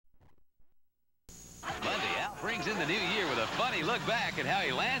brings in the new year with a funny look back at how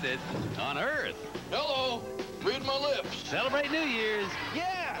he landed on Earth. Hello, read my lips. Celebrate New Year's,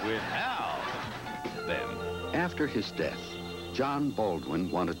 yeah, with Hal. Then, after his death, John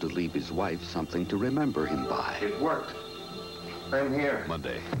Baldwin wanted to leave his wife something to remember him by. It worked. I'm here.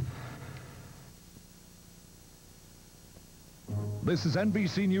 Monday. This is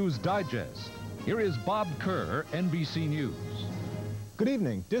NBC News Digest. Here is Bob Kerr, NBC News. Good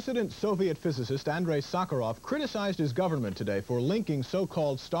evening. Dissident Soviet physicist Andrei Sakharov criticized his government today for linking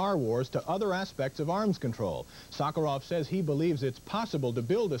so-called Star Wars to other aspects of arms control. Sakharov says he believes it's possible to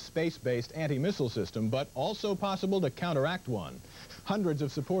build a space-based anti-missile system, but also possible to counteract one. Hundreds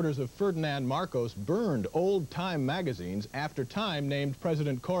of supporters of Ferdinand Marcos burned old Time magazines after Time named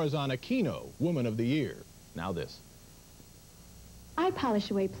President Corazon Aquino Woman of the Year. Now this. I polish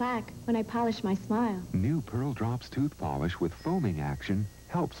away plaque when I polish my smile. New Pearl Drops tooth polish with foaming action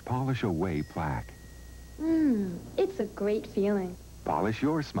helps polish away plaque. It's a great feeling. Polish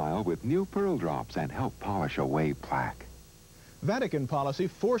your smile with new Pearl Drops and help polish away plaque. Vatican policy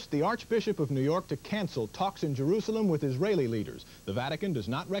forced the Archbishop of New York to cancel talks in Jerusalem with Israeli leaders. The Vatican does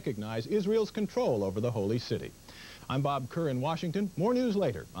not recognize Israel's control over the Holy City. I'm Bob Kerr in Washington. More news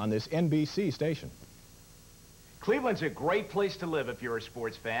later on this NBC station. Cleveland's a great place to live if you're a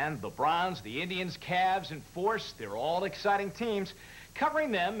sports fan. The Browns, the Indians, Cavs, and Force, they're all exciting teams.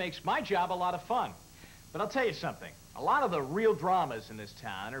 Covering them makes my job a lot of fun. But I'll tell you something. A lot of the real dramas in this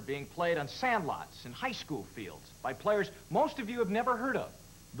town are being played on sandlots and high school fields by players most of you have never heard of.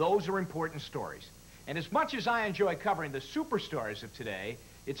 Those are important stories. And as much as I enjoy covering the superstars of today,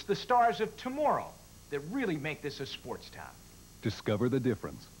 it's the stars of tomorrow that really make this a sports town. Discover the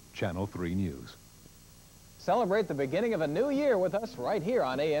difference. Channel 3 News. Celebrate the beginning of a new year with us right here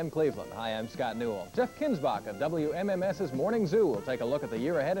on AM Cleveland. Hi, I'm Scott Newell. Jeff Kinsbach of WMMS's Morning Zoo will take a look at the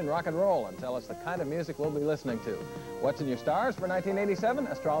year ahead in rock and roll and tell us the kind of music we'll be listening to. What's in your stars for 1987?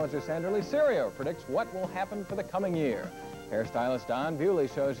 Astrologer Sandra Lee Serio predicts what will happen for the coming year. Hairstylist Don Bewley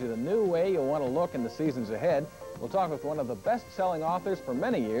shows you the new way you'll want to look in the seasons ahead. We'll talk with one of the best-selling authors for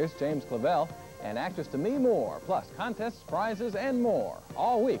many years, James Clavell, and actress Demi Moore, plus contests, prizes, and more.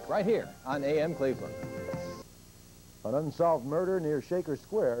 All week right here on AM Cleveland. An unsolved murder near Shaker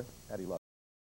Square at 11.